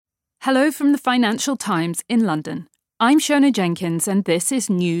Hello from the Financial Times in London. I'm Shona Jenkins and this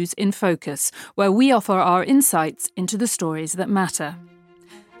is News in Focus, where we offer our insights into the stories that matter.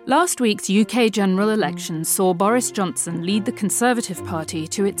 Last week's UK general election saw Boris Johnson lead the Conservative Party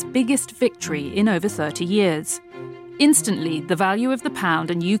to its biggest victory in over 30 years. Instantly, the value of the pound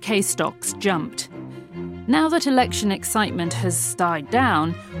and UK stocks jumped. Now that election excitement has died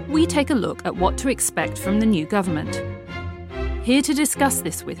down, we take a look at what to expect from the new government. Here to discuss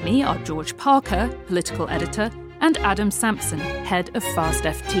this with me are George Parker, political editor, and Adam Sampson, head of Fast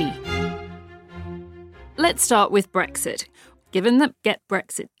FT. Let's start with Brexit. Given that Get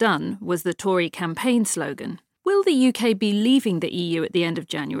Brexit Done was the Tory campaign slogan, will the UK be leaving the EU at the end of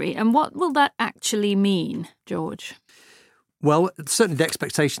January, and what will that actually mean, George? Well, certainly the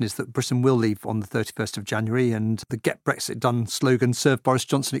expectation is that Britain will leave on the 31st of January, and the Get Brexit Done slogan served Boris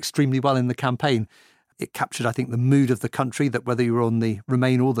Johnson extremely well in the campaign. It captured, I think, the mood of the country, that whether you were on the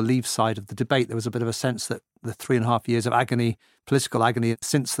Remain or the Leave side of the debate, there was a bit of a sense that the 3.5 years of agony, political agony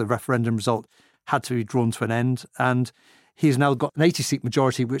since the referendum result, had to be drawn to an end. And he's now got an 80-seat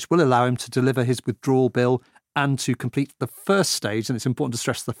majority, which will allow him to deliver his withdrawal bill and to complete the first stage, and it's important to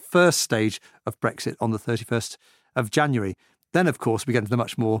stress the first stage of Brexit on the 31st of January. Then, of course, we get into the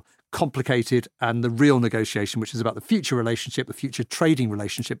much more complicated and the real negotiation, which is about the future relationship, the future trading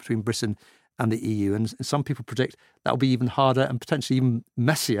relationship between Britain and the EU. And some people predict that will be even harder and potentially even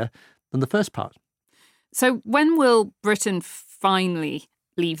messier than the first part. So when will Britain finally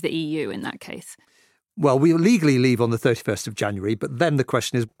leave the EU in that case? Well, we'll legally leave on the 31st of January, but then the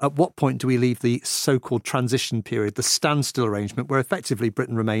question is, at what point do we leave the so-called transition period, the standstill arrangement, where effectively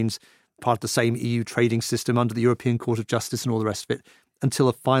Britain remains part of the same EU trading system under the European Court of Justice and all the rest of it, until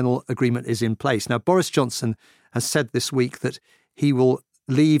a final agreement is in place. Now, Boris Johnson has said this week that he will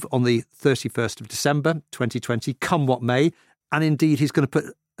leave on the 31st of December 2020, come what may, and indeed he's going to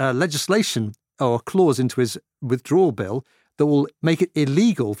put legislation or a clause into his withdrawal bill that will make it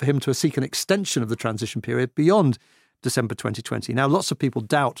illegal for him to seek an extension of the transition period beyond December 2020. Now, lots of people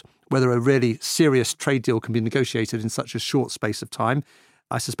doubt whether a really serious trade deal can be negotiated in such a short space of time.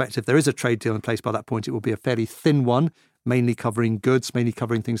 I suspect if there is a trade deal in place by that point, it will be a fairly thin one, mainly covering goods, mainly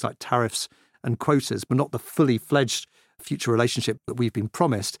covering things like tariffs and quotas, but not the fully fledged future relationship that we've been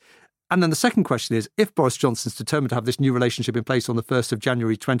promised. And then the second question is, if Boris Johnson's determined to have this new relationship in place on the 1st of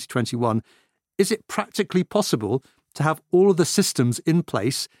January 2021, is it practically possible to have all of the systems in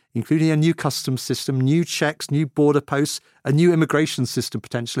place, including a new customs system, new checks, new border posts, a new immigration system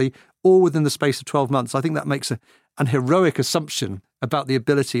potentially, all within the space of 12 months? I think that makes an heroic assumption about the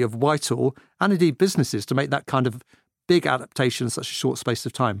ability of Whitehall and indeed businesses to make that kind of big adaptation in such a short space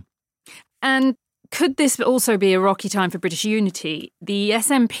of time. And could this also be a rocky time for British unity? The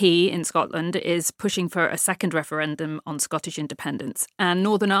SNP in Scotland is pushing for a second referendum on Scottish independence, and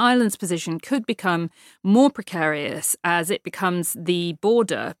Northern Ireland's position could become more precarious as it becomes the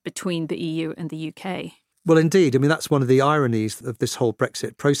border between the EU and the UK. Well, indeed. I mean, that's one of the ironies of this whole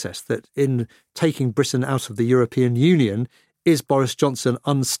Brexit process, that in taking Britain out of the European Union is Boris Johnson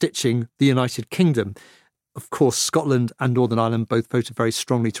unstitching the United Kingdom. Of course, Scotland and Northern Ireland both voted very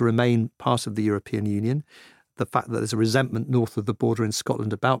strongly to remain part of the European Union. The fact that there's a resentment north of the border in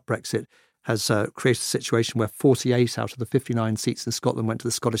Scotland about Brexit has created a situation where 48 out of the 59 seats in Scotland went to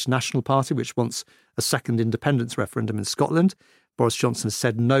the Scottish National Party, which wants a second independence referendum in Scotland. Boris Johnson has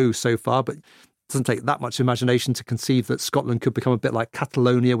said no so far, but it doesn't take that much imagination to conceive that Scotland could become a bit like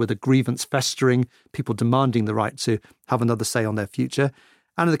Catalonia, with a grievance festering, people demanding the right to have another say on their future.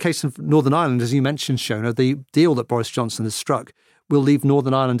 And in the case of Northern Ireland, as you mentioned, Shona, the deal that Boris Johnson has struck will leave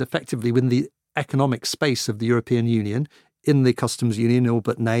Northern Ireland effectively within the economic space of the European Union, in the customs union, all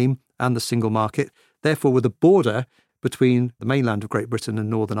but name, and the single market, therefore with a border between the mainland of Great Britain and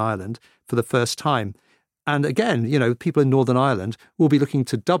Northern Ireland for the first time. And again, people in Northern Ireland will be looking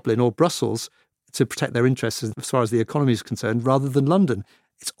to Dublin or Brussels to protect their interests as far as the economy is concerned, rather than London.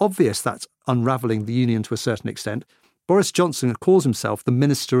 It's obvious that's unravelling the union to a certain extent. Boris Johnson calls himself the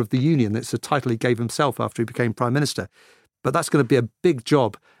Minister of the Union. It's a title he gave himself after he became Prime Minister. But that's going to be a big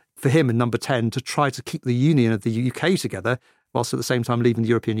job for him in number 10 to try to keep the union of the UK together whilst at the same time leaving the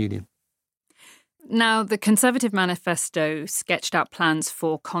European Union. Now, the Conservative manifesto sketched out plans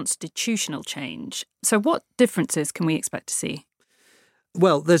for constitutional change. So what differences can we expect to see?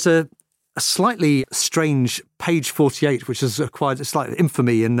 Well, there's a slightly strange page 48, which has acquired a slight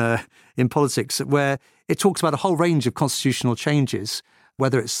infamy in politics, where it talks about a whole range of constitutional changes,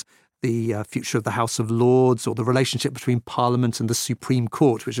 whether it's the future of the House of Lords or the relationship between Parliament and the Supreme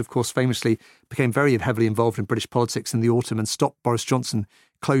Court, which of course famously became very heavily involved in British politics in the autumn and stopped Boris Johnson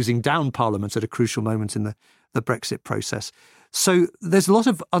closing down Parliament at a crucial moment in the Brexit process. So there's a lot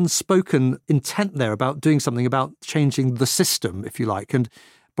of unspoken intent there about doing something about changing the system, if you like. And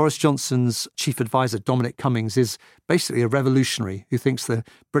Boris Johnson's chief advisor, Dominic Cummings, is basically a revolutionary who thinks the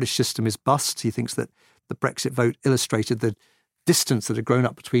British system is bust. He thinks that the Brexit vote illustrated the distance that had grown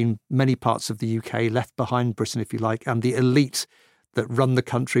up between many parts of the UK, left behind Britain, if you like, and the elite that run the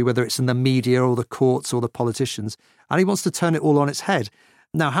country, whether it's in the media or the courts or the politicians. And he wants to turn it all on its head.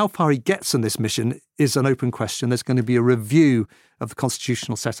 Now, how far he gets on this mission is an open question. There's going to be a review of the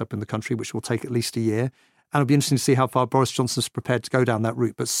constitutional setup in the country, which will take at least a year. And it'll be interesting to see how far Boris Johnson's prepared to go down that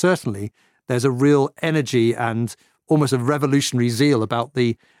route. But certainly there's a real energy and almost a revolutionary zeal about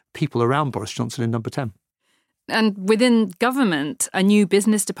the people around Boris Johnson in Number 10. And within government, a new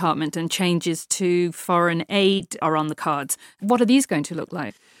business department and changes to foreign aid are on the cards. What are these going to look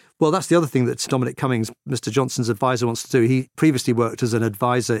like? Well, that's the other thing that Dominic Cummings, Mr. Johnson's advisor, wants to do. He previously worked as an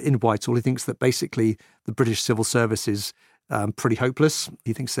advisor in Whitehall. He thinks that basically the British civil service is pretty hopeless.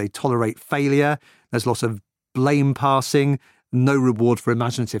 He thinks they tolerate failure. There's lots of blame passing, no reward for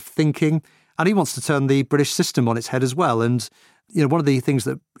imaginative thinking. And he wants to turn the British system on its head as well. And, you know, one of the things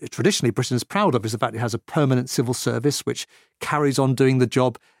that traditionally Britain is proud of is the fact it has a permanent civil service which carries on doing the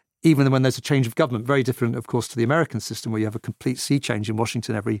job even when there's a change of government. Very different, of course, to the American system where you have a complete sea change in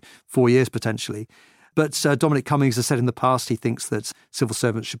Washington every 4 years potentially. But Dominic Cummings has said in the past he thinks that civil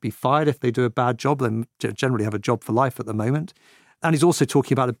servants should be fired if they do a bad job. They generally have a job for life at the moment. And he's also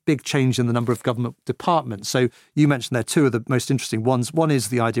talking about a big change in the number of government departments. So you mentioned there two of the most interesting ones. One is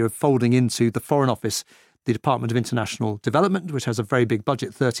the idea of folding into the Foreign Office the Department of International Development, which has a very big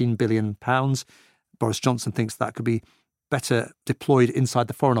budget, £13 billion. Boris Johnson thinks that could be better deployed inside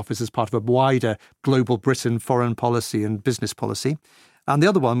the Foreign Office as part of a wider global Britain foreign policy and business policy. And the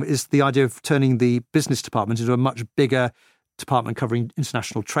other one is the idea of turning the business department into a much bigger department covering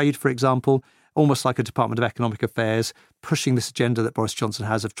international trade, for example, almost like a Department of Economic Affairs, pushing this agenda that Boris Johnson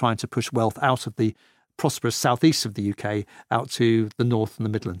has of trying to push wealth out of the prosperous southeast of the UK out to the north and the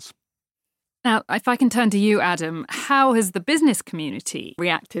Midlands. Now, if I can turn to you, Adam, how has the business community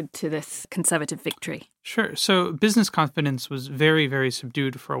reacted to this Conservative victory? Sure. So business confidence was very, very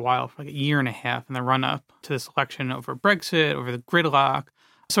subdued for a while, for like a year and a half in the run-up to this election over Brexit, over the gridlock.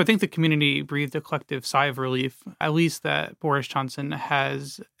 So I think the community breathed a collective sigh of relief, at least that Boris Johnson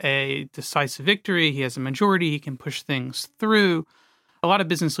has a decisive victory. He has a majority. He can push things through. A lot of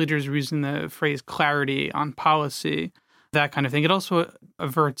business leaders are using the phrase clarity on policy, that kind of thing. It also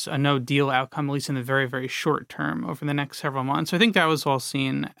averts a no-deal outcome, at least in the very, very short term over the next several months. So I think that was all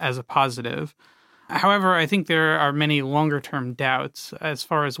seen as a positive. However, I think there are many longer-term doubts as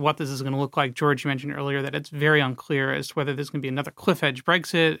far as what this is going to look like. George, you mentioned earlier that it's very unclear as to whether there's going to be another cliff-edge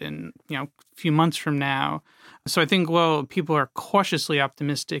Brexit in a few months from now. So I think, while people are cautiously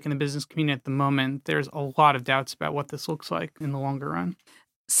optimistic in the business community at the moment, there's a lot of doubts about what this looks like in the longer run.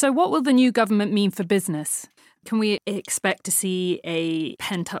 So what will the new government mean for business? Can we expect to see a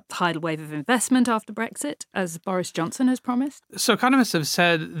pent-up tidal wave of investment after Brexit, as Boris Johnson has promised? So economists have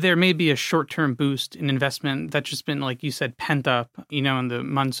said there may be a short-term boost in investment that's just been, like you said, pent up, in the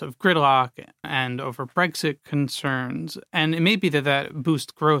months of gridlock and over Brexit concerns. And it may be that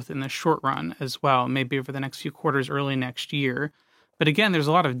boosts growth in the short run as well, maybe over the next few quarters, early next year. But again, there's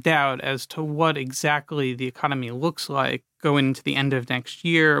a lot of doubt as to what exactly the economy looks like going into the end of next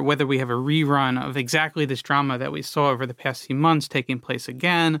year, whether we have a rerun of exactly this drama that we saw over the past few months taking place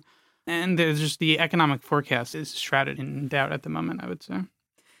again. And there's just the economic forecast is shrouded in doubt at the moment, I would say.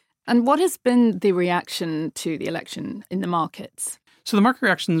 And what has been the reaction to the election in the markets? So the market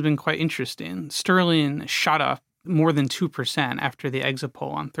reaction has been quite interesting. Sterling shot up more than 2% after the exit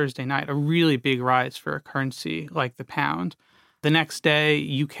poll on Thursday night, a really big rise for a currency like the pound. The next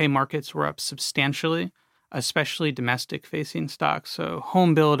day, UK markets were up substantially, especially domestic-facing stocks. So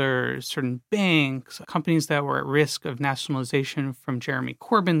home builders, certain banks, companies that were at risk of nationalization from Jeremy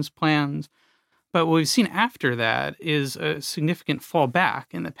Corbyn's plans. But what we've seen after that is a significant fall back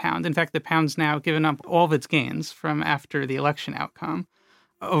in the pound. In fact, the pound's now given up all of its gains from after the election outcome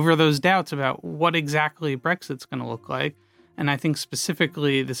over those doubts about what exactly Brexit's going to look like. And I think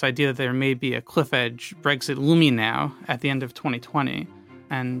specifically this idea that there may be a cliff edge Brexit looming now at the end of 2020.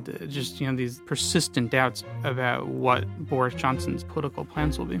 And just, these persistent doubts about what Boris Johnson's political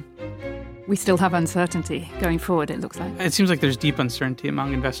plans will be. We still have uncertainty going forward, it looks like. It seems like there's deep uncertainty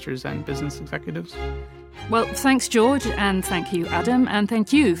among investors and business executives. Well, thanks, George, and thank you, Adam, and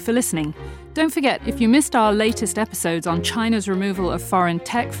thank you for listening. Don't forget, if you missed our latest episodes on China's removal of foreign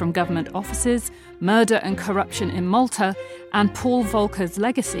tech from government offices, murder and corruption in Malta, and Paul Volcker's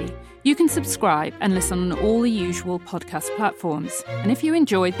legacy, you can subscribe and listen on all the usual podcast platforms. And if you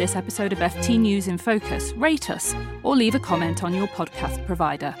enjoyed this episode of FT News in Focus, rate us or leave a comment on your podcast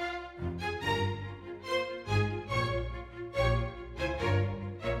provider.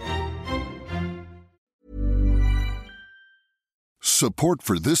 Support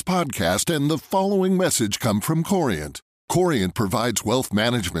for this podcast and the following message come from Corient. Corient provides wealth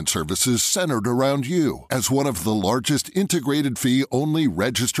management services centered around you. As one of the largest integrated fee-only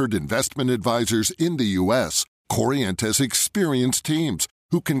registered investment advisors in the U.S., Corient has experienced teams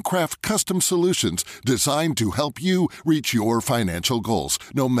who can craft custom solutions designed to help you reach your financial goals,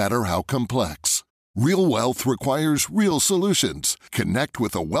 no matter how complex. Real wealth requires real solutions. Connect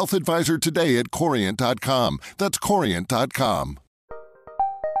with a wealth advisor today at Corient.com. That's Corient.com.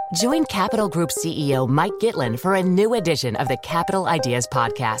 Join Capital Group CEO Mike Gitlin for a new edition of the Capital Ideas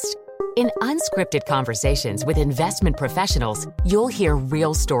Podcast. In unscripted conversations with investment professionals, you'll hear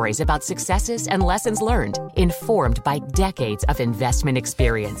real stories about successes and lessons learned, informed by decades of investment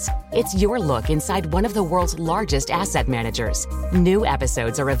experience. It's your look inside one of the world's largest asset managers. New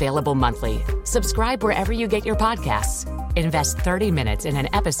episodes are available monthly. Subscribe wherever you get your podcasts. Invest 30 minutes in an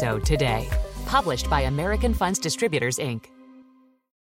episode today. Published by American Funds Distributors, Inc.